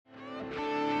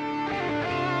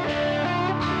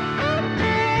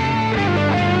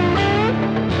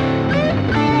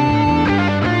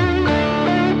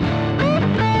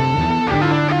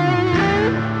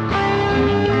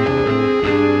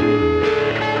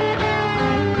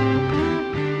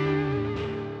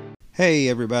Hey,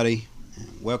 everybody.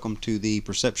 Welcome to the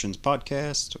Perceptions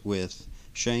Podcast with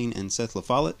Shane and Seth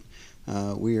LaFollette.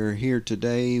 We are here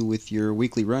today with your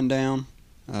weekly rundown.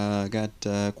 Got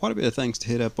quite a bit of things to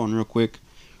hit up on real quick.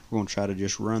 We're going to try to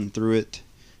just run through it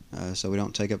so we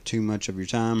don't take up too much of your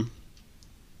time.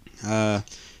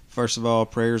 First of all,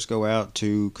 prayers go out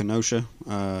to Kenosha.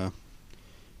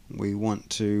 We want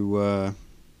to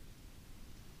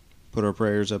put our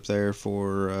prayers up there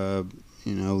for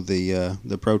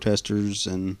the protesters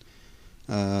and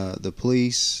the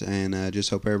police, and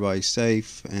just hope everybody's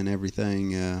safe and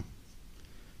everything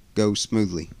goes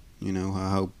smoothly. I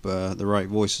hope the right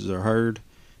voices are heard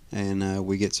and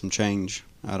we get some change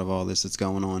out of all this that's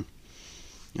going on.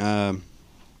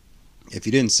 If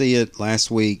you didn't see it,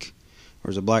 last week there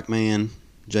was a black man,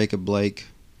 Jacob Blake.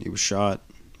 He was shot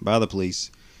by the police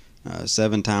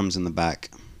 7 times in the back.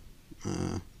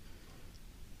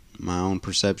 My own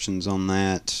perceptions on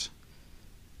that: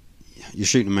 you're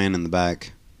shooting a man in the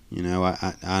back.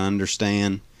 I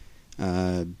understand.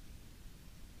 I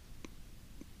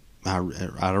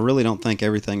really don't think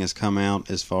everything has come out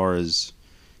as far as,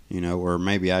 or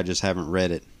maybe I just haven't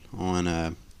read it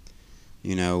on,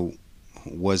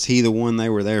 was he the one they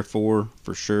were there for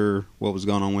sure? What was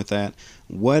going on with that?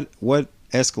 What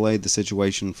escalated the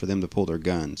situation for them to pull their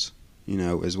guns,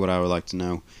 is what I would like to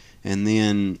know. And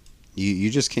then you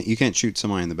just can't shoot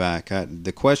somebody in the back.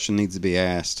 The question needs to be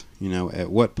asked,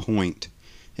 at what point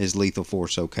is lethal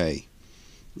force okay?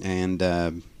 And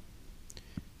I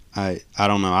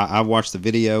don't know. I watched the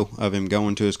video of him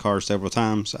going to his car several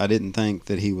times. I didn't think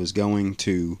that he was going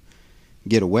to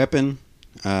get a weapon.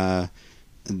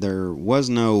 There was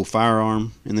no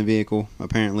firearm in the vehicle,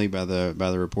 apparently, by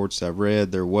the reports I've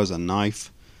read. There was a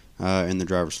knife in the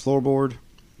driver's floorboard.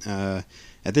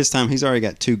 At this time, he's already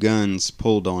got 2 guns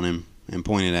pulled on him and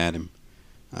pointed at him.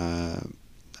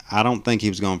 I don't think he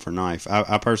was going for a knife.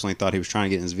 I personally thought he was trying to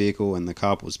get in his vehicle and the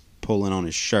cop was pulling on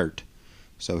his shirt.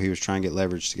 So he was trying to get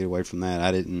leverage to get away from that.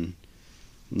 I didn't,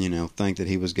 think that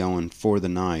he was going for the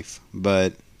knife.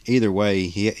 But either way,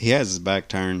 he has his back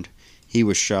turned. He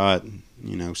was shot,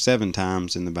 7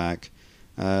 times in the back.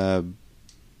 I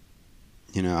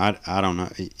don't know.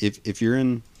 If you're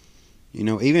in,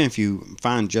 even if you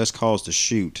find just cause to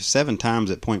shoot 7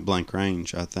 times at point blank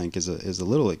range, I think is a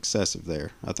little excessive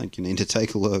there. I think you need to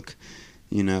take a look,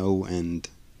 and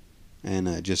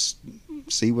just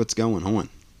see what's going on.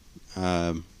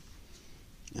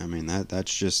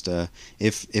 That's just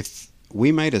if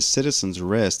we made a citizen's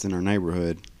arrest in our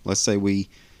neighborhood, let's say we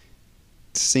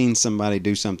seen somebody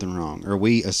do something wrong, or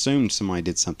we assumed somebody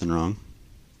did something wrong,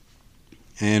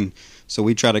 and so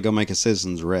we try to go make a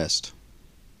citizen's arrest,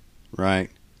 right?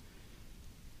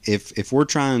 If we're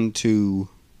trying to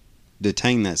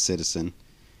detain that citizen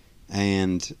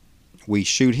and we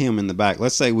shoot him in the back,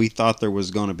 let's say we thought there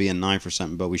was going to be a knife or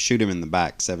something, but we shoot him in the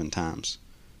back 7 times,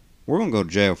 we're going to go to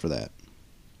jail for that.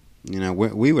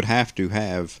 We would have to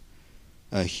have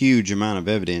a huge amount of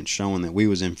evidence showing that we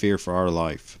was in fear for our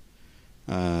life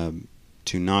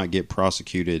to not get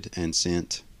prosecuted and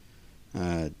sent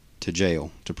to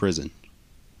jail, to prison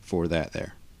for that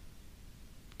there.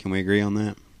 Can we agree on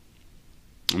that?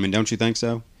 Don't you think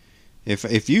so?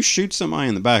 If you shoot somebody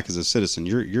in the back as a citizen,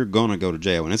 you're going to go to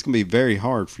jail, and it's going to be very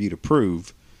hard for you to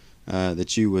prove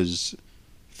that you was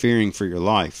fearing for your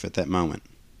life at that moment.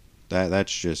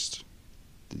 That's just,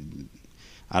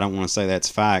 I don't want to say that's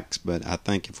facts, but I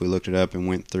think if we looked it up and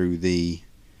went through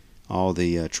all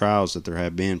the trials that there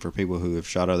have been for people who have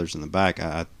shot others in the back,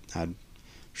 I'm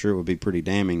sure it would be pretty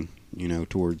damning,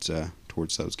 towards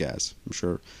those guys. I'm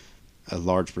sure a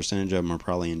large percentage of them are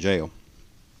probably in jail,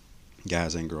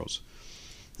 guys and girls.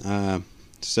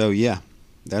 So yeah,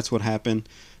 that's what happened.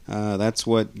 That's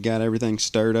what got everything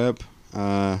stirred up.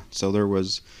 So there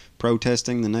was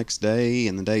protesting the next day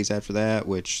and the days after that,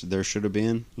 which there should have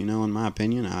been, in my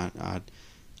opinion. I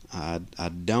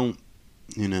don't,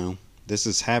 this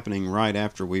is happening right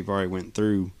after we've already went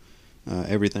through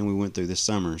everything we went through this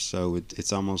summer, so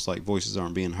it's almost like voices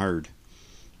aren't being heard.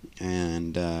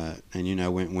 And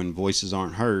when voices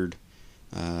aren't heard,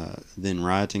 then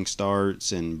rioting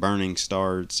starts and burning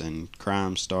starts and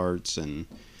crime starts and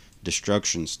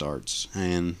destruction starts.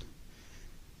 And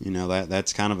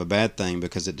that's kind of a bad thing,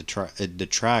 because it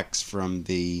detracts from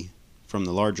the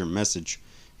larger message,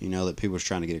 that people are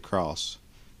trying to get across.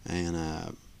 And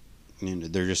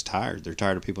they're just tired. They're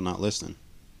tired of people not listening.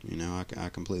 I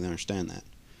completely understand that.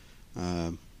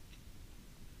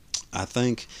 I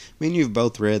think, you've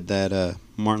both read that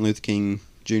Martin Luther King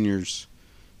Jr.'s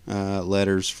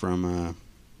letters from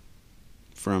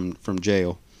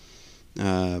jail.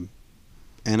 And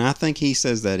and I think he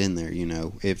says that in there.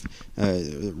 If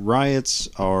riots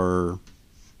are,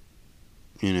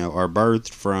 are birthed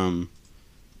from,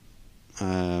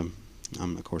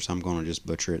 of course, I'm going to just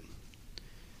butcher it.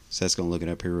 Seth's going to look it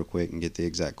up here real quick and get the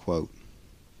exact quote.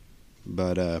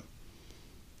 But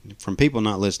from people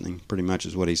not listening, pretty much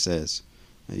is what he says.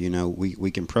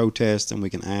 We can protest and we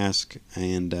can ask,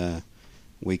 and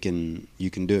you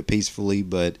can do it peacefully,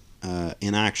 but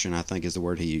inaction, I think, is the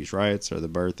word he used. Riots are the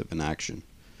birth of inaction,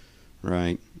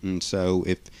 right? And so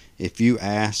if you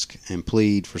ask and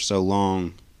plead for so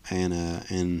long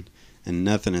and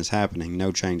nothing is happening,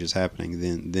 no change is happening,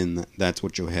 then that's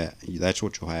what you'll have. That's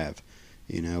what you'll have.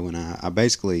 And I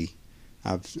basically,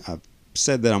 I've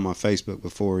said that on my Facebook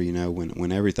before.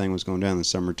 When everything was going down in the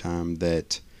summertime,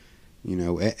 that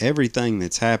everything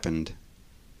that's happened,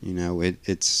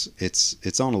 it's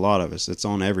on a lot of us. It's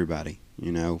on everybody.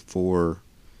 For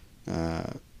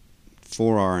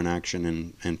our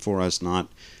inaction and for us not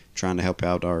trying to help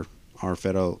out our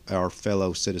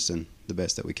fellow citizen the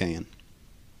best that we can.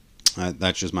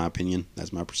 That's just my opinion.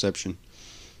 That's my perception.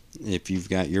 If you've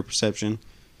got your perception,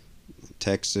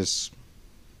 text us,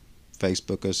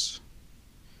 Facebook us,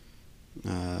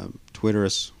 Twitter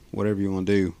us, whatever you want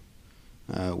to do.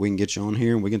 We can get you on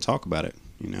here and we can talk about it.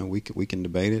 We can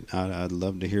debate it. I'd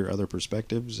love to hear other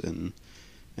perspectives, and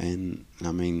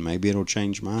I mean, maybe it'll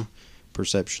change my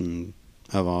perception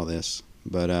of all this.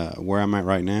 But where I'm at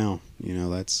right now,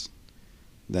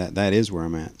 that is where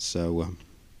I'm at. So,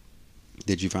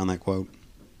 did you find that quote?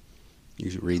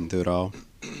 You reading through it all?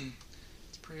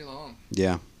 It's pretty long.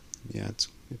 Yeah, it's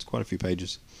quite a few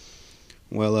pages.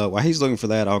 Well, while he's looking for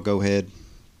that, I'll go ahead.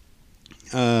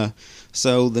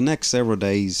 So the next several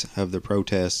days of the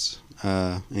protests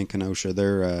in Kenosha,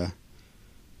 they're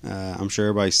I'm sure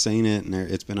everybody's seen it, and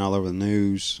it's been all over the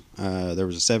news. There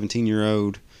was a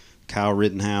 17-year-old, Kyle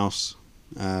Rittenhouse.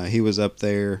 He was up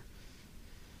there.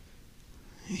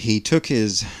 He took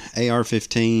his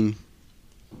AR-15.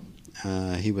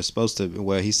 He was supposed to,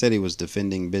 he said he was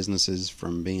defending businesses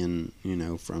from being,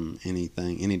 from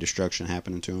any destruction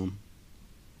happening to them.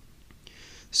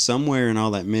 Somewhere in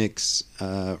all that mix,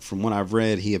 from what I've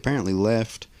read, he apparently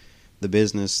left the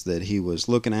business that he was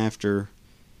looking after,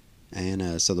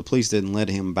 and so the police didn't let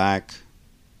him back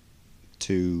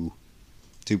to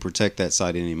protect that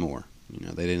site anymore.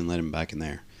 They didn't let him back in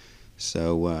there.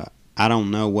 So I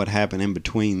don't know what happened in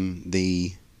between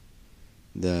the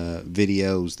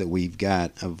videos that we've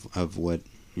got of what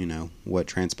what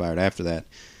transpired after that.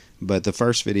 But the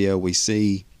first video we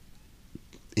see,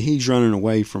 he's running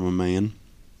away from a man.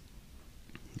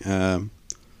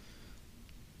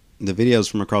 The videos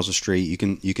from across the street,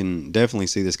 you can definitely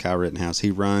see this Kyle Rittenhouse.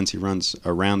 He runs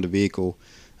around the vehicle.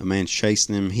 A man's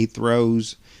chasing him. He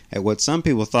throws at what some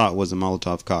people thought was a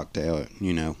Molotov cocktail.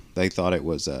 They thought it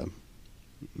was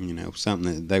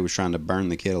something that they was trying to burn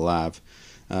the kid alive.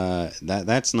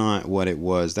 That's not what it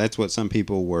was. That's what some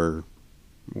people were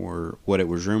what it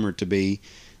was rumored to be.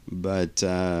 But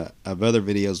of other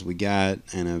videos we got,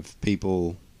 and of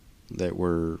people that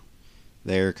were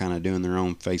there kind of doing their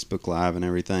own Facebook Live and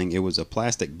everything, it was a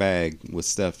plastic bag with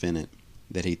stuff in it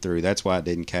that he threw. That's why it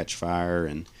didn't catch fire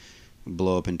and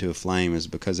blow up into a flame, is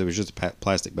because it was just a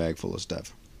plastic bag full of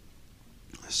stuff.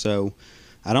 So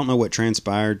I don't know what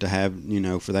transpired to have,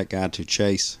 for that guy to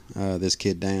chase this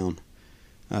kid down.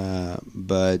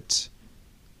 But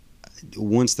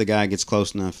once the guy gets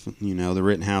close enough, the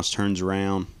Rittenhouse turns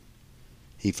around.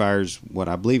 He fires what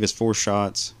I believe is 4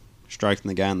 shots, striking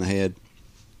the guy in the head.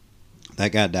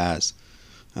 That guy dies.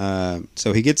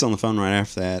 So he gets on the phone right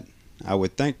after that, I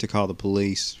would think, to call the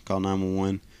police, call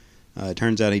 911. It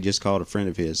turns out he just called a friend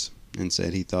of his and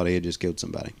said he thought he had just killed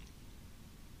somebody.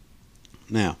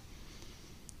 Now,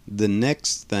 the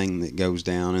next thing that goes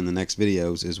down in the next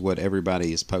videos is what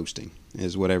everybody is posting,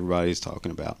 is what everybody is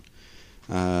talking about.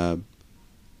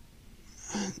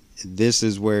 This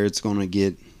is where it's going to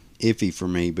get iffy for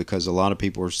me, because a lot of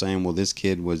people are saying, well, this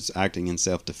kid was acting in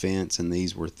self-defense and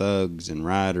these were thugs and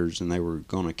rioters and they were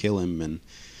going to kill him. And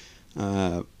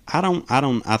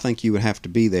I think you would have to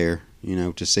be there,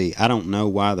 to see. I don't know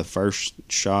why the first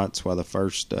shots, why the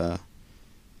first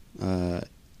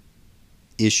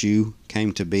issue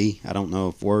came to be. I don't know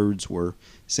if words were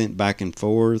sent back and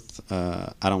forth.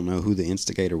 I don't know who the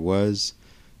instigator was.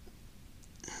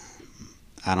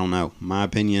 I don't know. My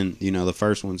opinion, the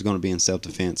first one's going to be in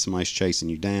self-defense. Somebody's chasing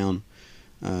you down.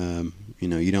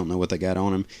 You don't know what they got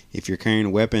on them. If you're carrying a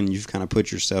weapon, you've kind of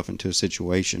put yourself into a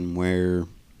situation where,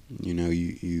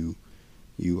 you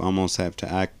almost have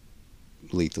to act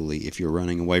lethally if you're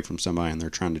running away from somebody and they're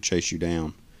trying to chase you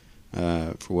down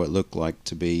for what looked like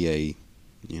to be a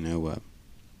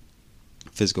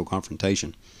physical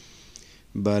confrontation.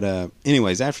 But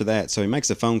anyways, after that, so he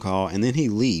makes a phone call and then he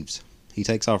leaves. He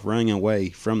takes off running away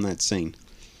from that scene.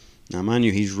 Now, mind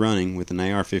you, he's running with an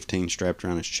AR-15 strapped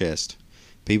around his chest.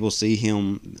 People see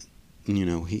him,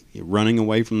 he running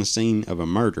away from the scene of a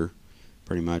murder.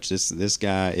 Pretty much, this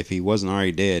guy, if he wasn't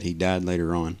already dead, he died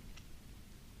later on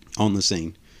the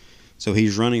scene. So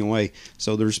he's running away.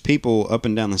 So there's people up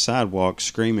and down the sidewalk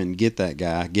screaming, "Get that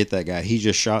guy! Get that guy! He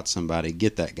just shot somebody!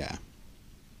 Get that guy!"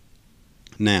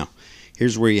 Now,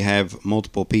 here's where you have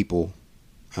multiple people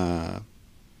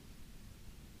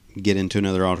get into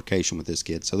another altercation with this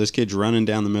kid. So this kid's running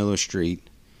down the middle of the street.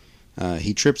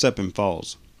 He trips up and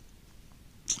falls.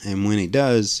 And when he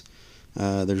does,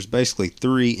 there's basically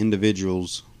three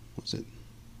individuals.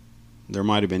 There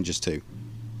might have been just two.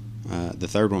 The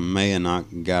third one may have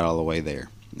not got all the way there.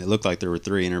 It looked like there were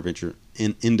three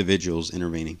individuals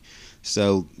intervening.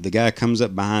 So the guy comes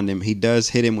up behind him. He does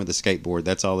hit him with a skateboard.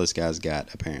 That's all this guy's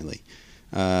got, apparently.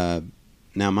 Now,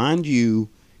 mind you,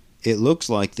 it looks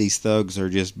like these thugs are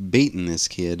just beating this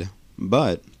kid,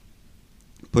 but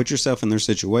put yourself in their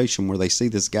situation where they see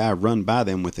this guy run by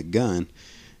them with a gun,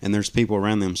 and there's people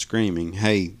around them screaming,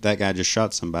 "Hey, that guy just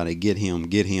shot somebody. Get him,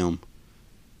 get him."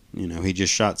 He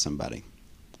just shot somebody.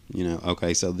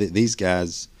 Okay, so these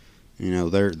guys,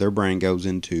 their brain goes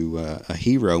into a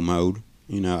hero mode.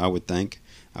 I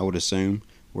would assume,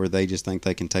 where they just think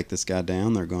they can take this guy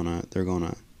down. They're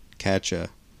gonna catch a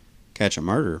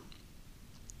murderer.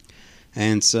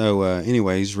 And so,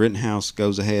 anyways, Rittenhouse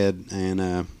goes ahead and,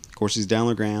 of course, he's down on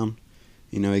the ground.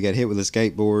 He got hit with a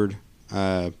skateboard.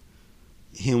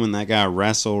 Him and that guy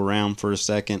wrestle around for a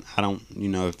second. I don't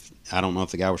know if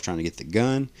the guy was trying to get the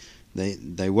gun.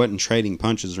 They wasn't trading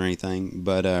punches or anything,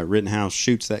 but Rittenhouse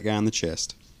shoots that guy in the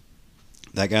chest.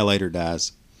 That guy later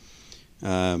dies.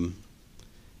 And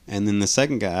then the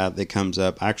second guy that comes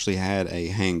up actually had a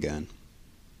handgun.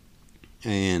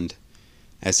 And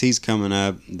as he's coming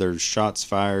up, there's shots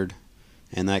fired,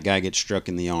 and that guy gets struck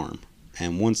in the arm.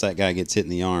 And once that guy gets hit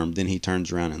in the arm, then he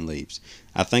turns around and leaves.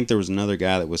 I think there was another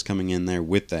guy that was coming in there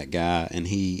with that guy, and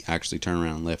he actually turned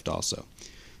around and left also.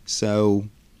 So,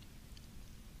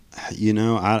 I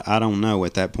don't know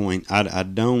at that point. I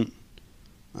don't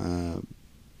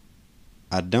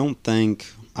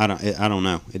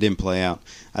know. It didn't play out.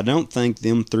 I don't think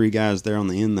them three guys there on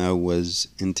the end, though, was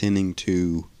intending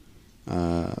to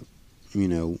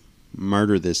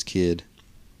murder this kid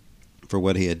for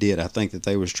what he had did. I think that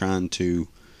they was trying to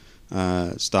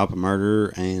stop a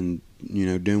murder and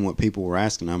doing what people were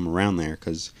asking them around there,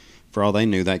 because for all they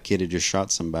knew, that kid had just shot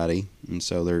somebody, and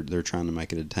so they're trying to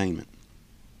make it entertainment.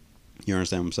 You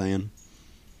understand what I'm saying?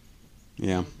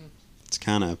 Yeah. Mm-hmm. It's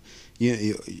kind of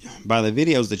by the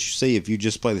videos that you see. If you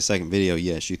just play the second video,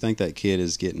 yes, you think that kid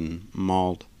is getting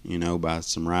mauled, by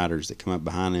some riders that come up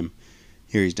behind him.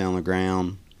 Here he's down on the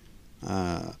ground.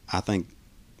 I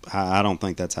don't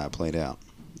think that's how it played out.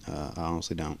 I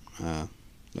honestly don't.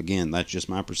 Again, that's just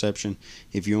my perception.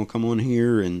 If you want to come on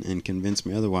here and convince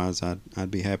me otherwise,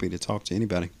 I'd be happy to talk to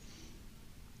anybody.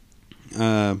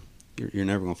 You're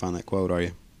never going to find that quote, are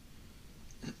you?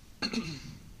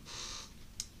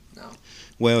 No.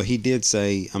 Well, he did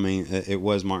say, it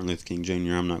was Martin Luther King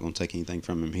Jr. I'm not going to take anything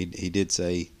from him. He did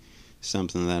say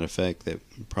something to that effect that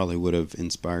probably would have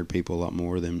inspired people a lot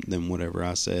more than whatever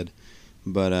I said.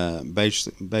 But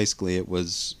basically it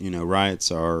was,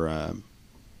 riots are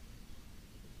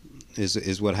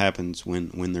is what happens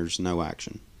when there's no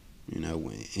action.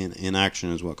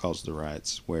 Inaction is what causes the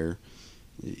riots, where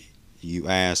you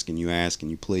ask and you ask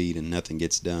and you plead and nothing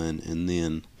gets done, and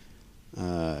then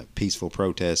peaceful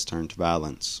protests turn to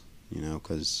violence,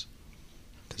 because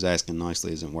asking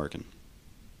nicely isn't working.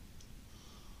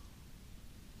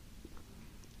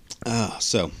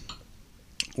 So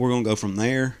we're going to go from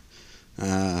there.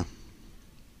 I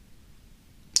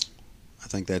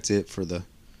think that's it for the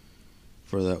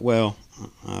well,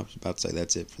 I was about to say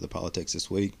that's it for the politics this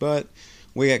week, but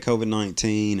we got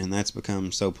COVID-19, and that's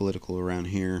become so political around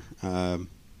here.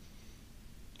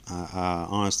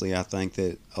 Honestly, I think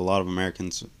that a lot of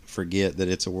Americans forget that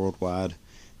it's a worldwide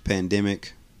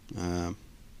pandemic. I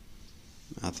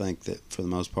think that for the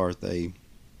most part I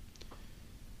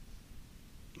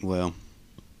don't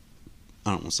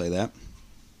want to say that.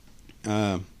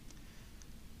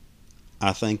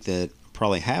 I think that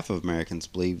probably half of Americans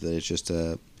believe that it's just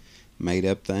a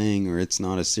made-up thing, or it's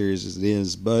not as serious as it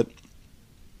is, but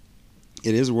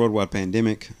it is a worldwide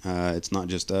pandemic. It's not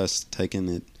just us taking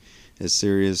it as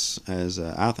serious as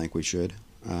I think we should.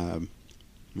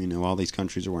 All these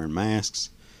countries are wearing masks.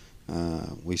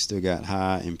 We still got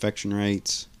high infection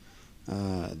rates.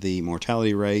 The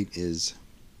mortality rate is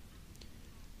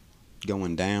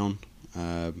going down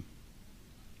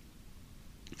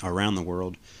around the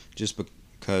world, just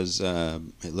because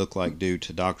it looked like due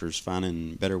to doctors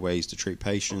finding better ways to treat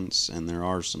patients, and there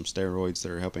are some steroids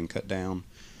that are helping cut down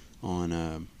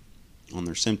on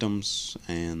their symptoms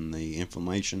and the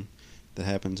inflammation that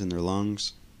happens in their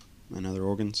lungs and other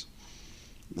organs.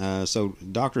 So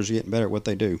doctors are getting better at what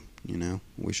they do.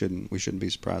 We shouldn't be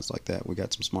surprised like that. We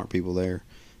got some smart people there,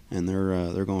 and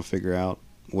they're going to figure out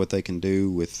what they can do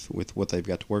with what they've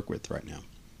got to work with right now.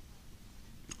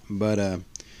 But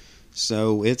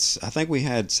so I think we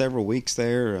had several weeks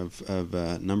there of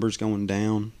numbers going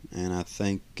down, and I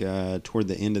think toward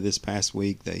the end of this past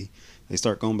week they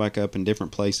start going back up in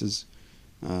different places.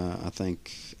 I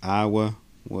think Iowa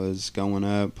was going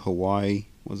up, Hawaii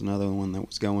was another one that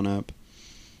was going up,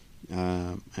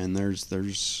 and there's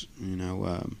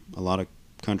a lot of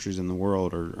countries in the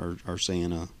world are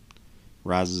seeing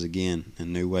rises again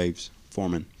and new waves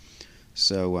forming.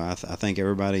 So I think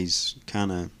everybody's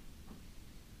I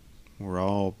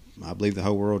believe the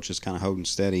whole world's just kind of holding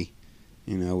steady.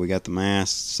 We got the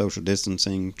masks, social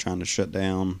distancing, trying to shut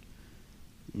down,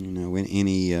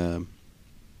 any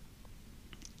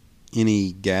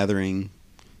gatherings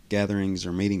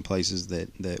or meeting places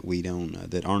that we don't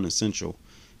that aren't essential.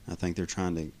 I think they're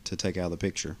trying to take out of the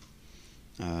picture.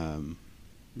 I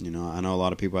know a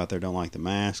lot of people out there don't like the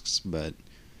masks, but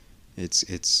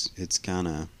it's kind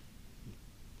of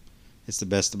it's the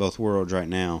best of both worlds right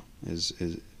now.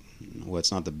 Well,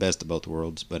 it's not the best of both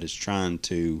worlds, but it's trying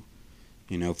to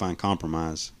find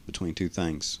compromise between two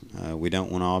things. We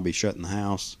don't want to all be shut in the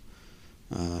house,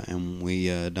 and we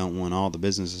don't want all the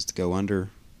businesses to go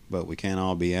under, but we can't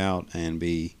all be out and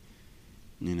be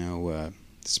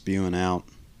spewing out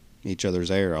each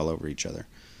other's air all over each other.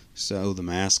 So the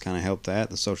mask kind of helped that.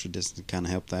 The social distancing kind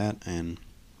of helped that, and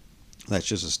that's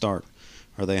just a start.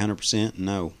 Are they 100%?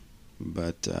 No,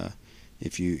 but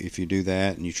if you do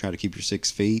that and you try to keep your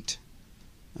 6 feet,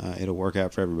 it'll work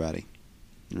out for everybody,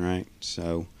 right?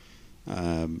 So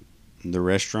the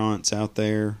restaurants out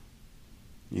there,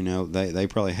 they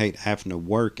probably hate having to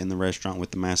work in the restaurant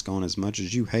with the mask on as much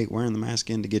as you hate wearing the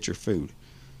mask in to get your food.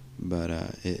 But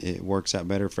it works out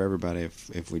better for everybody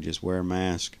if we just wear a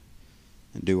mask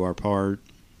and do our part.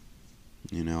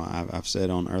 I've said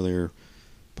on earlier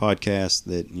podcasts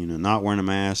that not wearing a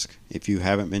mask, if you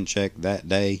haven't been checked that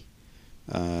day,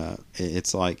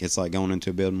 it's like going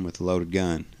into a building with a loaded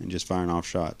gun and just firing off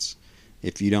shots.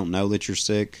 If you don't know that you're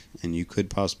sick and you could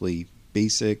possibly be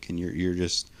sick and you're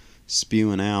just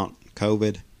spewing out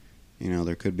COVID,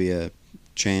 there could be a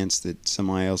chance that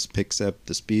somebody else picks up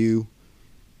the spew.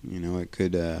 It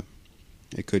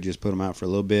could just put them out for a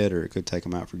little bit, or it could take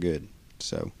them out for good.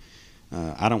 So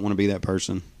I don't want to be that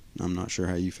person. I'm not sure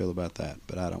how you feel about that,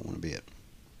 but I don't want to be it.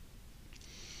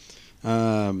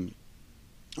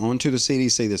 On to the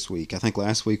CDC this week. I think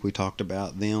last week we talked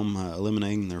about them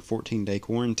eliminating their 14-day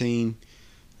quarantine.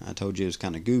 I told you it was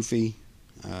kind of goofy.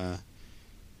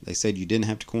 They said you didn't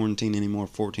have to quarantine anymore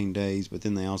 14 days, but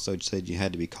then they also said you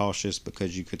had to be cautious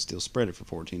because you could still spread it for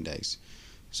 14 days.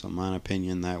 So in my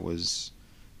opinion, I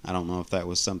don't know if that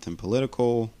was something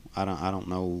political. I don't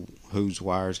know whose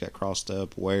wires got crossed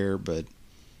up where, but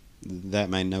that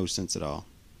made no sense at all.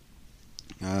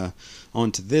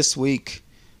 On to this week.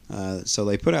 So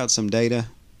they put out some data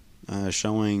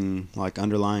showing like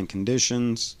underlying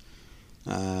conditions,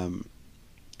 and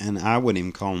I wouldn't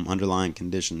even call them underlying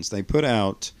conditions. They put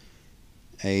out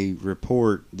a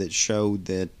report that showed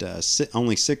that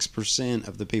only 6%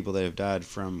 of the people that have died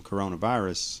from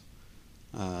coronavirus,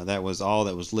 that was all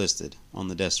that was listed on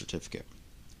the death certificate.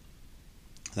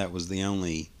 That was the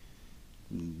only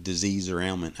disease or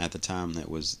ailment at the time that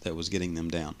was getting them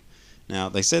down. Now,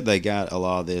 they said they got a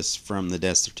lot of this from the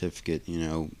death certificate,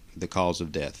 the cause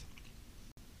of death.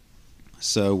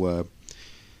 So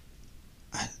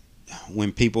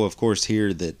when people, of course,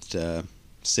 hear that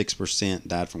 6%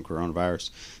 died from coronavirus,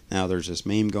 now there's this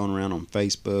meme going around on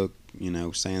Facebook,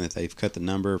 saying that they've cut the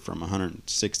number from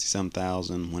 160-some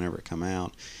thousand whenever it come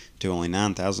out to only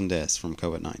 9,000 deaths from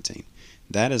COVID-19.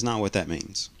 That is not what that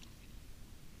means.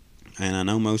 And I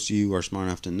know most of you are smart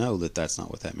enough to know that that's not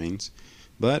what that means.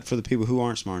 But for the people who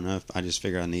aren't smart enough, I just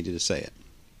figured I needed to say it.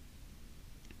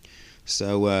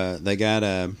 So they got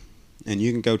and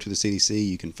you can go to the CDC,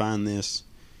 you can find this.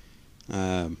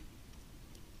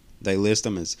 They list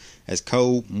them as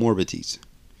comorbidities.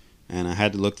 And I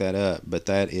had to look that up, but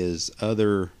that is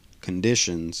other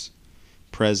conditions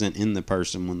present in the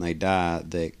person when they die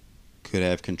that could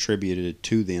have contributed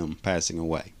to them passing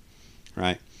away,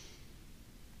 right?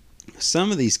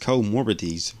 Some of these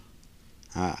comorbidities,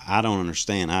 I don't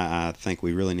understand. I think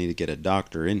we really need to get a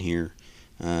doctor in here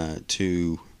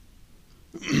to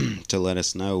to let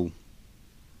us know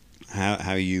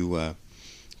how you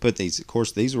put these. Of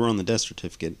course, these were on the death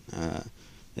certificate.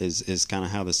 Is kind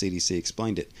of how the CDC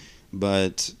explained it.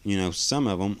 But some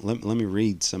of them. Let me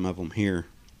read some of them here.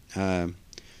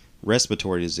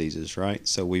 Respiratory diseases, right?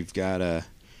 So we've got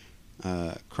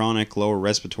chronic lower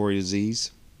respiratory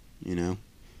disease.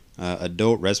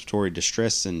 Adult respiratory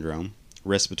distress syndrome,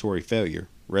 respiratory failure,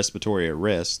 respiratory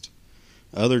arrest,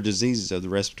 other diseases of the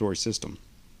respiratory system.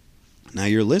 Now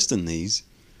you're listing these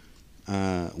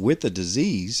with a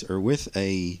disease or with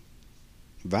a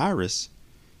virus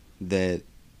that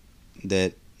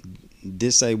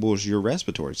disables your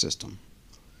respiratory system.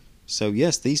 So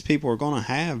yes, these people are going to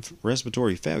have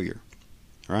respiratory failure,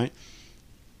 right?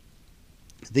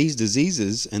 These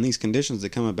diseases and these conditions that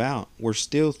come about were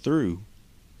still through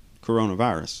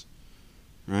coronavirus,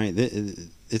 right?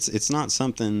 It's not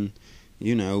something,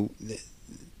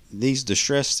 these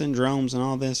distress syndromes and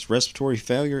all this, respiratory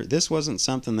failure, this wasn't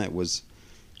something that was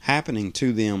happening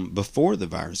to them before the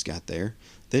virus got there.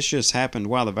 This just happened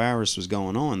while the virus was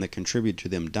going on that contributed to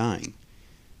them dying.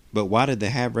 But why did they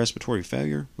have respiratory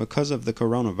failure? Because of the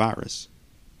coronavirus.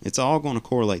 It's all going to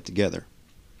correlate together,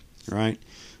 right?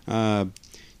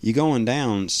 You going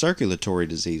down circulatory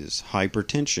diseases,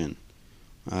 hypertension,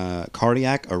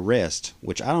 cardiac arrest,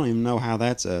 which I don't even know how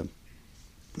that's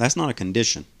not a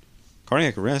condition.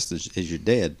 Cardiac arrest is you're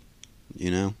dead,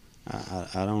 I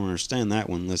don't understand that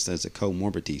one listed as a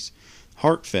comorbidities.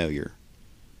 Heart failure,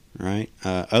 right?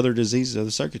 Other diseases of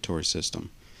the circulatory system,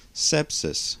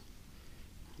 sepsis.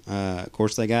 Of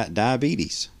course, they got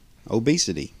diabetes,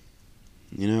 obesity.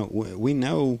 We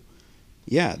know,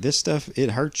 yeah, this stuff,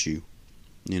 it hurts you,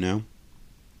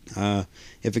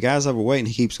 If a guy's overweight and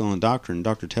he keeps going to the doctor and the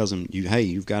doctor tells him, hey,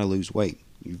 you've got to lose weight.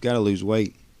 You've got to lose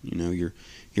weight. You're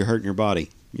hurting your body.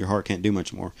 Your heart can't do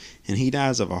much more. And he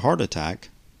dies of a heart attack.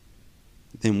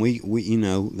 Then we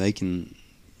they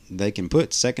can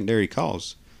put secondary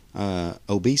cause,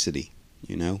 obesity.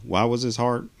 Why was his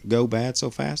heart go bad so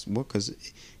fast? Well, because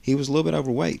he was a little bit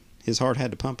overweight. His heart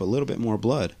had to pump a little bit more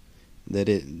blood that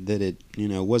it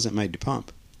wasn't made to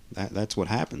pump. That's what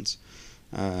happens.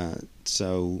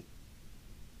 So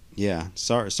yeah,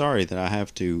 sorry that I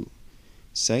have to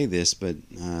say this, but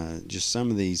just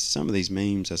some of these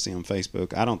memes I see on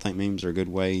Facebook, I don't think memes are a good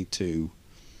way to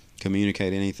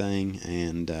communicate anything.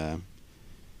 And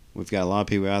we've got a lot of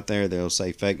people out there, they'll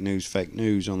say fake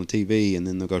news on the TV, and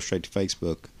then they'll go straight to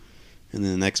Facebook, and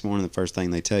then the next morning the first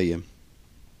thing they tell you,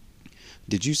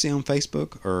 did you see on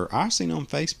Facebook, or I seen on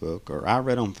Facebook, or I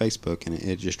read on Facebook, and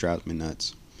it just drives me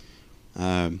nuts.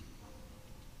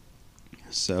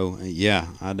 So yeah,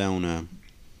 I don't know.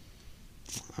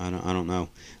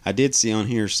 I did see on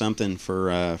here something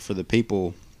for the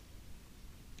people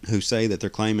who say that they're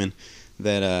claiming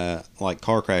that like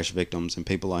car crash victims and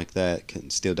people like that can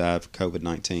still die of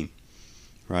COVID-19,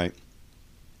 right?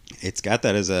 It's got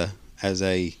that as a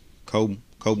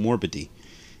comorbidity.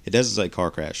 It doesn't say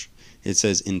car crash. It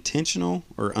says intentional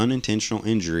or unintentional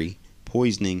injury,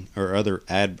 poisoning, or other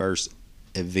adverse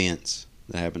events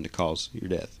that happen to cause your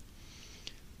death.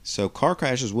 So car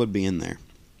crashes would be in there,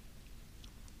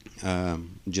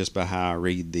 just by how I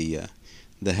read the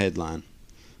headline.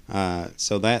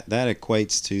 So that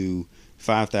equates to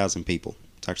 5,000 people.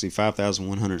 It's actually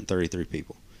 5,133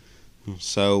 people.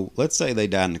 So let's say they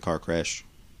died in a car crash.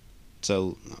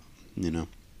 So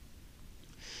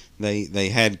they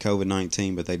had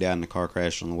COVID-19, but they died in a car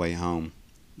crash on the way home,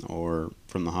 or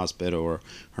from the hospital,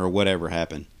 or whatever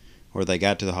happened, or they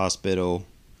got to the hospital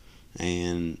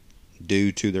and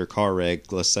due to their car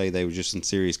wreck, let's say they were just in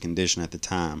serious condition at the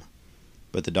time,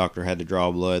 but the doctor had to draw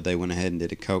blood. They went ahead and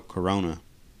did a corona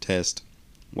test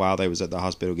while they was at the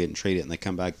hospital getting treated, and they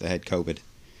come back, they had COVID,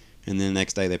 and then the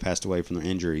next day they passed away from their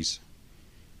injuries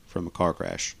from a car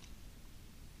crash,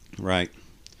 right?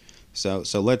 So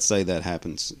let's say that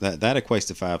happens. That equates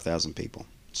to 5,000 people.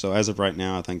 So as of right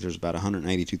now, I think there's about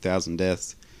 182,000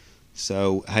 deaths.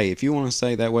 So hey, if you want to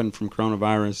say that wasn't from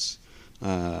coronavirus,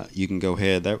 you can go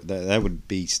ahead. That would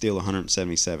be still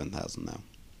 177,000 though.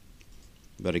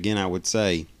 But again, I would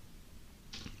say,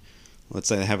 let's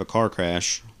say they have a car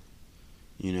crash.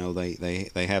 They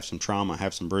have some trauma,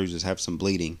 have some bruises, have some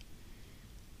bleeding.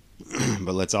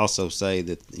 But let's also say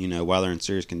that while they're in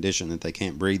serious condition, that they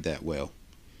can't breathe that well.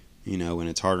 And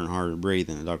it's harder and harder to breathe.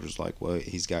 And the doctor's like, well,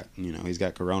 he's got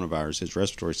coronavirus. His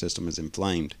respiratory system is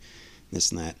inflamed.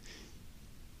 This and that.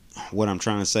 What I'm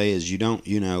trying to say is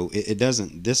it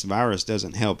doesn't, this virus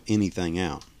doesn't help anything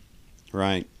out,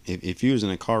 right? If you was in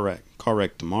a car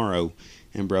wreck tomorrow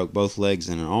and broke both legs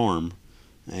and an arm,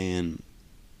 and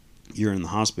you're in the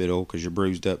hospital because you're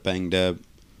bruised up, banged up,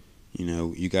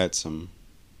 you got some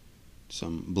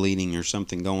bleeding or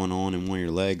something going on in one of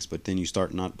your legs, but then you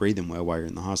start not breathing well while you're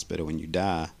in the hospital and you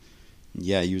die,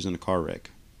 yeah, you was in a car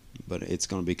wreck, but it's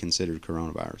going to be considered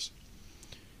coronavirus.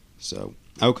 So,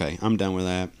 okay, I'm done with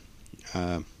that.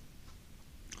 Uh,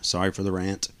 Sorry for the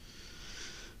rant.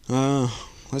 Uh,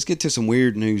 let's get to some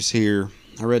weird news here.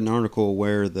 I read an article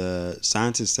where the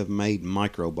scientists have made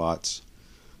microbots.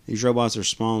 These robots are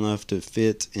small enough to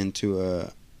fit into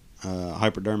a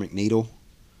hypodermic needle.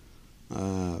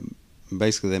 Uh,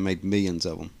 Basically, they made millions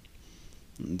of them.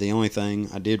 The only thing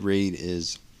I did read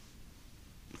is,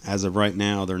 as of right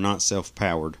now, they're not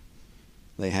self-powered.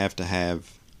 They have to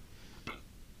have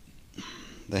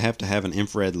an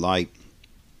infrared light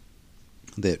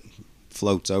that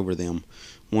floats over them.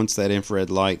 Once that infrared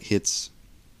light hits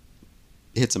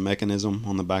a mechanism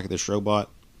on the back of this robot,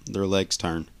 their legs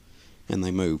turn and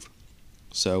they move.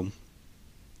 So,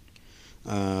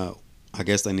 I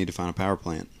guess they need to find a power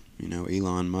plant.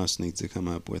 Elon Musk needs to come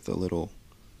up with a little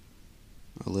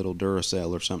Duracell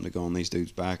or something to go on these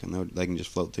dudes' back, and they can just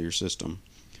float through your system.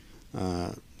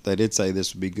 They did say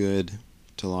this would be good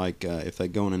to if they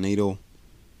go in a needle,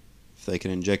 if they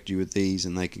could inject you with these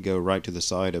and they could go right to the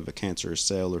site of a cancerous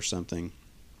cell or something,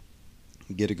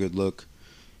 get a good look,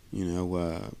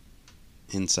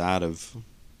 inside of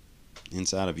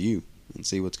you and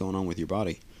see what's going on with your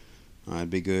body. It'd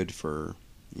be good for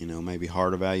maybe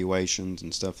heart evaluations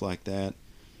and stuff like that,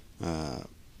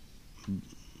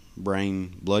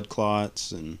 brain blood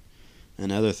clots and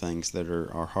other things that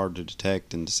are hard to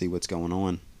detect and to see what's going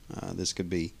on. This could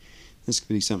be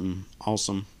something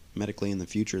awesome medically in the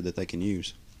future that they can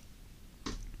use.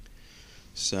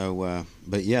 So,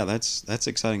 but yeah, that's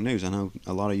exciting news. I know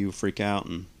a lot of you freak out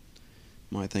and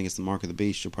might think it's the mark of the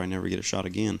beast. You'll probably never get a shot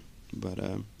again. But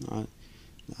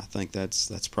I think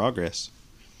that's progress.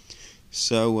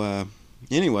 So,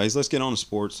 anyways, let's get on to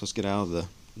sports. Let's get out of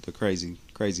the crazy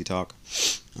talk.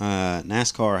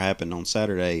 NASCAR happened on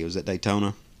Saturday. It was at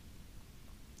Daytona.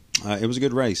 It was a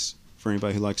good race for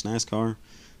anybody who likes NASCAR.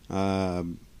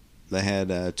 They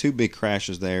had two big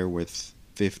crashes there with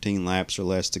 15 laps or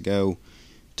less to go.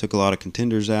 Took a lot of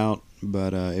contenders out,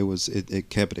 but it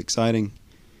kept it exciting.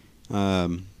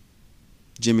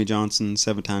 Jimmy Johnson,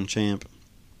 7-time champ,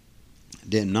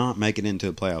 did not make it into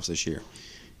the playoffs this year.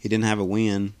 He didn't have a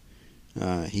win.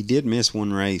 He did miss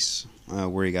one race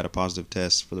where he got a positive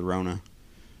test for the RONA.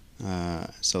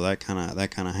 So that kind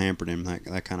of hampered him.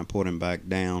 That kind of put him back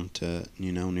down to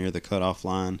near the cutoff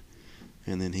line,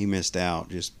 and then he missed out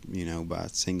just by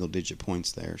single-digit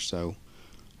points there. So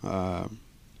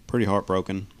pretty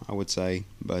heartbroken, I would say.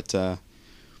 But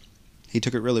he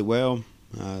took it really well.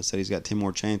 Said he's got 10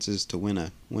 more chances to win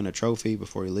a trophy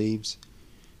before he leaves.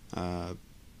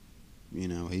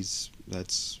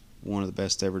 That's one of the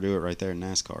best to ever do it right there in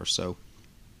NASCAR. So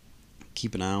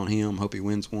keep an eye on him. Hope he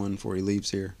wins one before he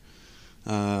leaves here.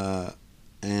 And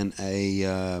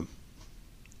a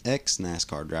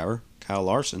ex-NASCAR driver, Kyle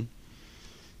Larson.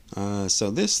 So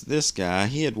this guy,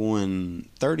 he had won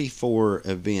 34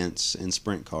 events in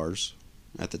sprint cars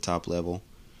at the top level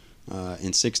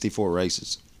in 64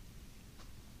 races.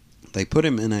 They put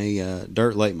him in a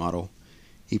dirt late model.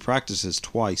 He practices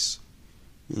twice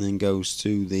and then goes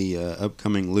to the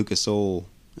upcoming Lucas Oil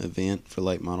event for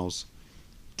late models.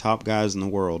 Top guys in the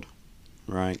world,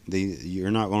 right?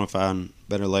 You're not going to find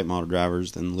better late model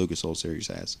drivers than the Lucas Oil Series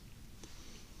has.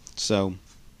 So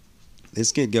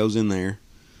this kid goes in there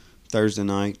Thursday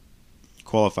night,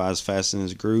 qualifies fast in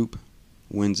his group,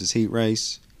 wins his heat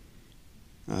race.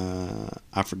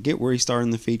 I forget where he started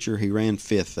in the feature. He ran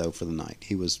 5th, though, for the night.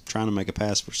 He was trying to make a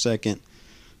pass for 2nd,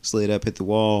 slid up, hit the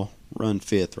wall, run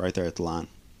 5th right there at the line.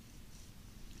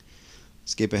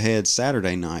 Skip ahead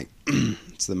Saturday night.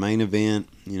 It's the main event.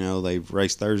 They've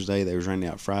raced Thursday. They was running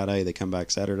out Friday. They come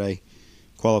back Saturday.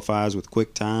 Qualifies with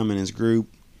quick time in his group.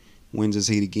 Wins his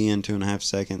heat again, 2.5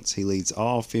 seconds. He leads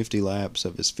all 50 laps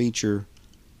of his feature,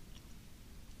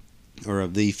 or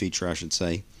of the feature, I should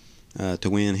say, to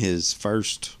win his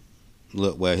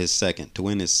second. To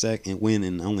win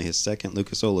in only his second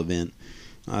Lucas Oil event.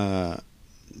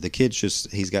 The kid's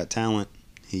he's got talent.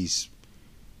 He's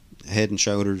head and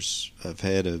shoulders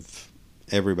ahead of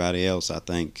everybody else, I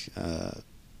think.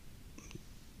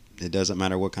 It doesn't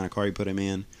matter what kind of car you put him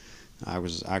in. A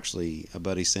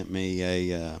buddy sent me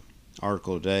a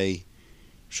article today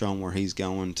showing where he's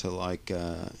going to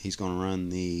he's going to run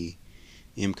the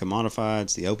IMCA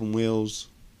modifieds, the open wheels,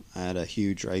 at a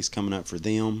huge race coming up for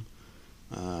them.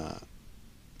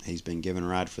 He's been given a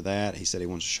ride for that. He said he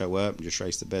wants to show up and just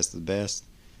race the best of the best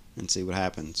and see what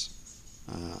happens.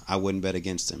 I wouldn't bet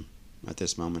against him at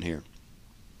this moment here.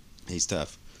 He's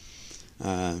tough.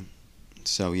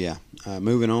 So yeah,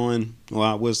 moving on. Well,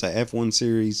 I will say F1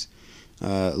 series.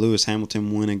 Lewis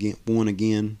Hamilton won again. Won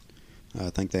again. I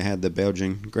think they had the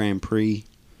Belgian Grand Prix.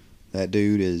 That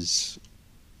dude is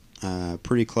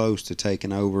pretty close to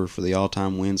taking over for the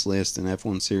all-time wins list in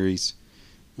F1 series.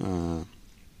 Uh,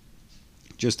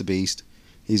 just a beast.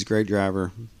 He's a great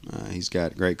driver. He's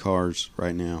got great cars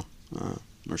right now.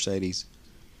 Mercedes,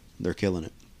 they're killing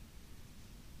it.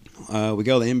 We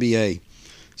go to the NBA.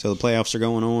 So the playoffs are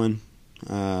going on.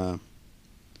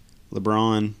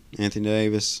 LeBron, Anthony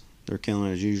Davis, they're killing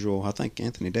it as usual. I think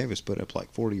Anthony Davis put up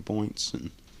like 40 points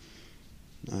and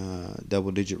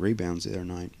double-digit rebounds the other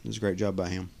night. It was a great job by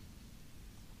him.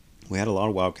 We had a lot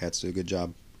of Wildcats do a good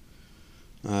job.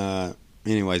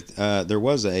 Anyway, there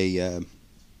was a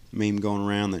meme going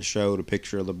around that showed a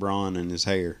picture of LeBron and his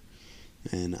hair.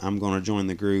 And I'm going to join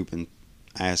the group and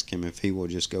ask him if he will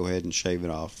just go ahead and shave it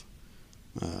off.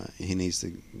 He needs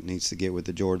to get with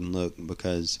the Jordan look,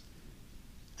 because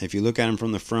if you look at him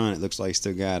from the front, it looks like he's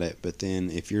still got it. But then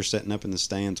if you're sitting up in the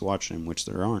stands watching him, which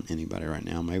there aren't anybody right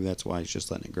now, maybe that's why he's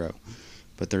just letting it grow.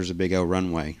 But there's a big old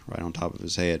runway right on top of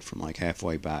his head from like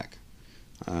halfway back.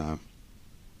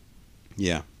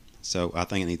 Yeah, so I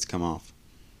think it needs to come off.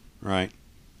 Right?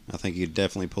 I think you could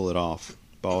definitely pull it off.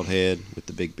 Bald head with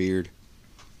the big beard.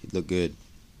 He'd look good.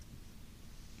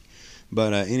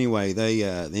 But anyway, the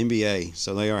NBA,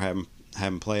 so they are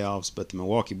having playoffs. But the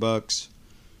Milwaukee Bucks,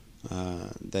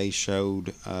 they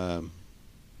showed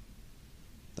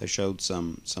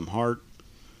some heart,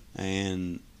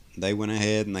 and they went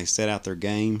ahead and they set out their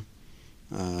game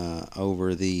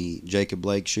over the Jacob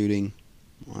Blake shooting.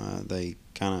 They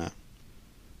kind of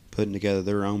putting together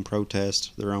their own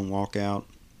protest, their own walkout.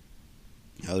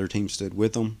 Other teams stood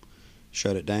with them,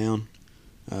 shut it down.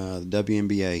 The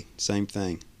WNBA, same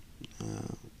thing.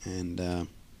 I'm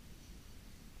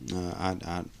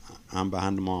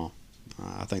behind them all.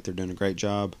 I think they're doing a great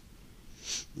job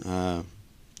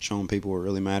showing people what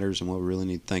really matters and what we really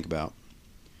need to think about.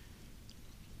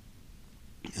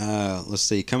 Let's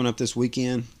see. Coming up this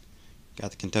weekend,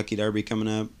 got the Kentucky Derby coming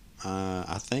up.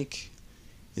 I think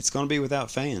it's going to be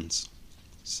without fans.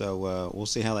 So we'll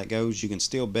see how that goes. You can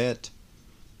still bet.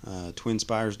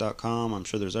 Twinspires.com. I'm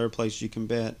sure there's other places you can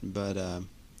bet, but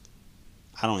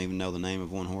I don't even know the name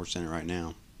of one horse in it right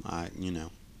now.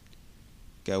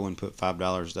 Go and put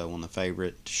 $5 though on the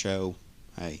favorite to show.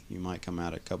 Hey, you might come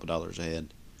out a couple dollars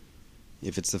ahead.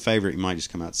 If it's the favorite, you might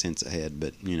just come out cents ahead,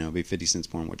 but be 50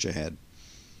 cents more than what you had.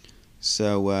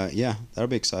 So yeah, that'll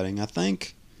be exciting. I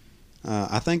think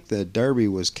the Derby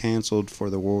was canceled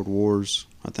for the World Wars.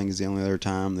 I think it's the only other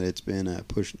time that it's been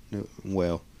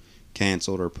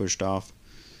canceled or pushed off.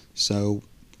 So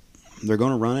they're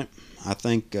going to run it. I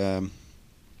think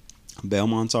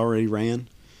Belmont's already ran.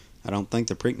 I don't think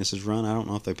the Preakness is run. I don't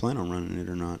know if they plan on running it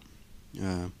or not.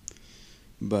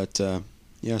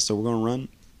 Yeah, so we're going to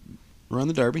run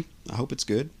the Derby. I hope it's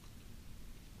good.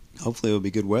 Hopefully it'll be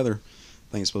good weather.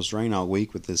 I think it's supposed to rain all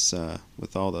week with this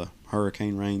with all the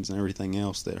hurricane rains and everything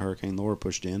else that Hurricane Laura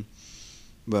pushed in.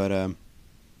 But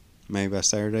maybe by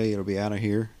Saturday it'll be out of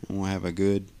here and we'll have a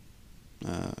good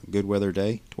weather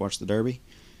day to watch the Derby.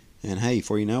 And hey,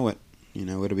 before you know it,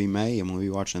 it'll be May and we'll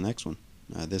be watching the next one.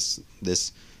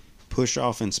 This push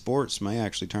off in sports may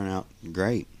actually turn out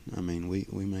great. I mean,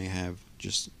 we may have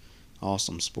just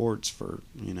awesome sports for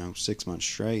 6 months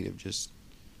straight of just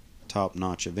top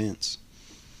notch events.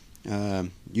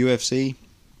 UFC,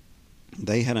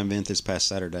 they had an event this past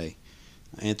Saturday.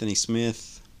 Anthony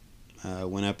Smith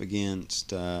went up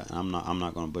against I'm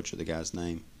not going to butcher the guy's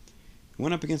name. He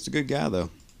went up against a good guy though.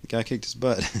 The guy kicked his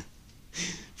butt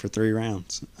for 3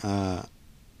 rounds,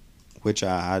 which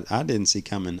I didn't see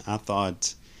coming. I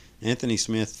thought Anthony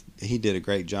Smith, he did a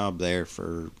great job there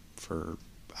for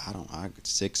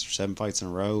 6 or 7 fights in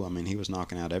a row. I mean, he was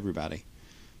knocking out everybody.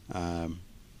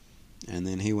 And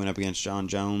then he went up against John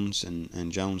Jones,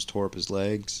 and Jones tore up his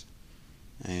legs.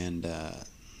 And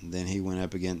then he went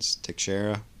up against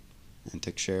Teixeira, and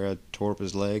Teixeira tore up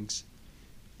his legs.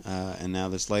 And now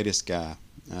this latest guy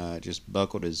just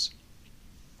buckled his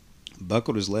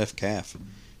left calf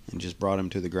and just brought him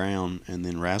to the ground and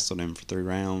then wrestled him for 3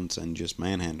 rounds and just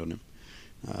manhandled him.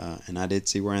 And I did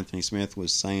see where Anthony Smith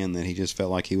was saying that he just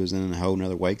felt like he was in a whole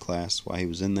nother weight class while he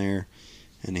was in there,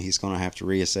 and he's going to have to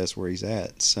reassess where he's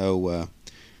at. So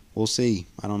we'll see.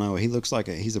 I don't know. He looks like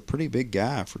he's a pretty big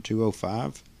guy for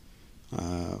 205.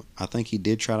 I think he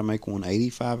did try to make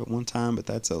 185 at one time, but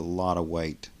that's a lot of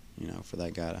weight, for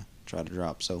that guy to try to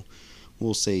drop. So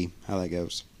we'll see how that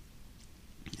goes.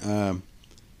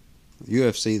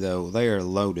 UFC, though, they are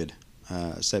loaded.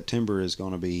 September is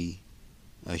going to be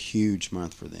a huge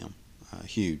month for them.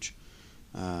 Huge.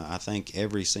 I think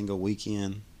every single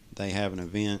weekend they have an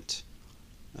event.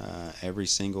 Every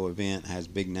single event has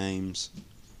big names.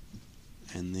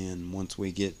 And then once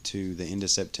we get to the end of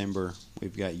September,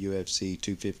 we've got UFC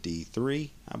 253,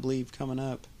 I believe, coming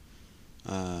up,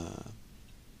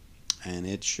 and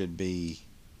it should be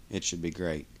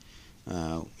great.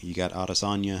 You got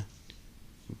Adesanya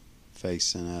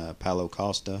facing Paulo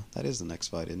Costa. That is the next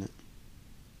fight, isn't it?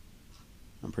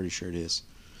 I'm pretty sure it is.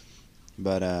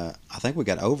 But I think we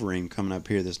got Overeem coming up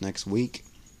here this next week.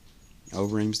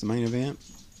 Overeem's the main event.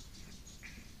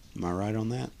 Am I right on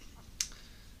that?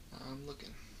 I'm looking.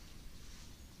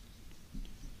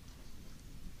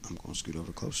 I'm going to scoot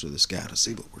over closer to this guy to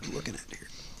see what we're looking at here.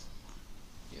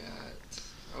 Got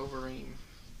Overeem,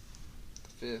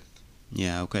 the 5th.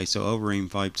 Yeah, okay, so Overeem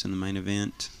fights in the main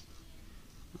event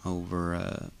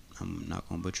over, I'm not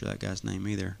going to butcher that guy's name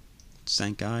either.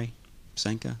 Sankey?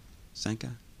 Sanka?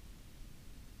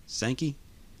 Sankey?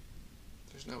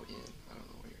 There's no N. I don't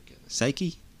know where you're getting it.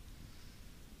 Sankey?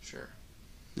 Sure.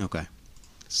 Okay.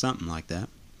 Something like that.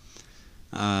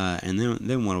 And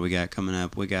then what do we got coming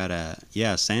up? We got,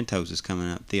 Santos is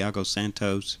coming up. Thiago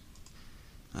Santos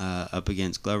up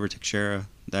against Glover Teixeira.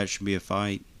 That should be a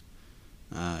fight.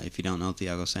 If you don't know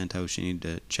Thiago Santos, you need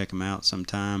to check him out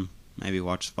sometime. Maybe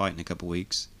watch the fight in a couple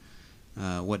weeks.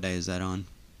 What day is that on?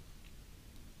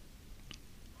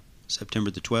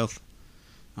 September the 12th?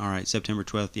 Alright, September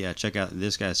 12th. Yeah, check out.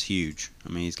 This guy's huge. I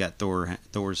mean, he's got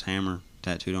Thor's hammer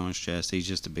tattooed on his chest. He's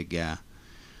just a big guy.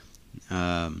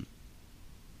 And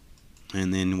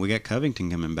then we got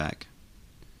Covington coming back.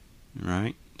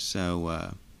 Right?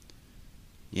 So,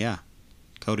 yeah.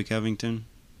 Colby Covington,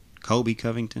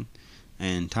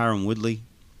 and Tyron Woodley.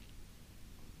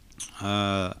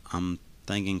 I'm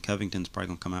thinking Covington's probably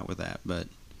going to come out with that, but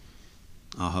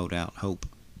I'll hold out hope.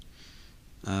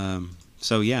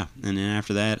 So, yeah. And then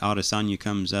after that, Adesanya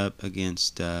comes up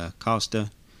against Costa.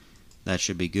 That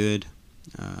should be good.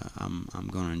 I'm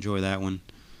going to enjoy that one.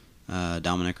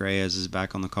 Dominic Reyes is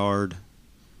back on the card.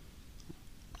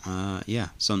 Yeah,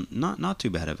 so not too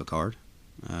bad of a card.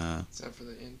 Except for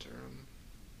the interim.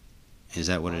 Is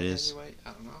that what it is? Heavyweight?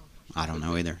 I don't know. I don't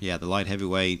know either. Yeah, the light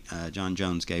heavyweight, John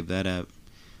Jones gave that up,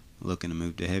 looking to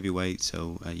move to heavyweight.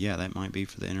 So, yeah, that might be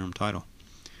for the interim title.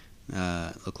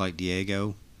 Looked like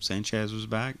Diego Sanchez was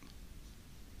back.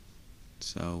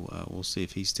 So, we'll see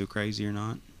if he's still crazy or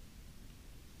not.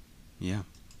 Yeah.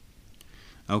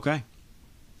 Okay.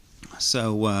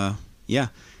 So, yeah,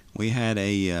 we had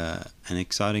an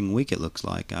exciting week, it looks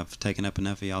like. I've taken up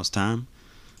enough of y'all's time.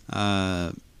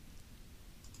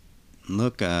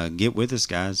 Look, get with us,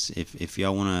 guys. If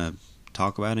y'all want to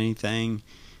talk about anything,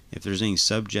 if there's any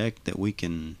subject that we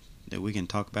can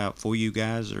talk about for you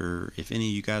guys, or if any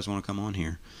of you guys want to come on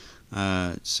here.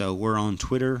 So we're on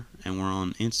Twitter and we're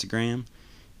on Instagram.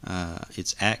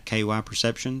 It's at KY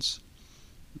Perceptions.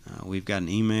 We've got an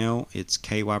email. It's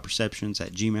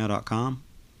kyperceptions@gmail.com.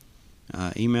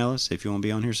 Email us if you want to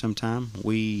be on here sometime.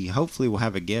 We hopefully will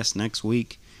have a guest next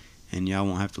week, and y'all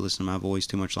won't have to listen to my voice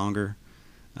too much longer.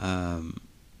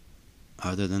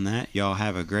 Other than that, y'all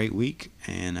have a great week,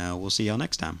 and we'll see y'all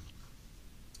next time.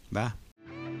 Bye.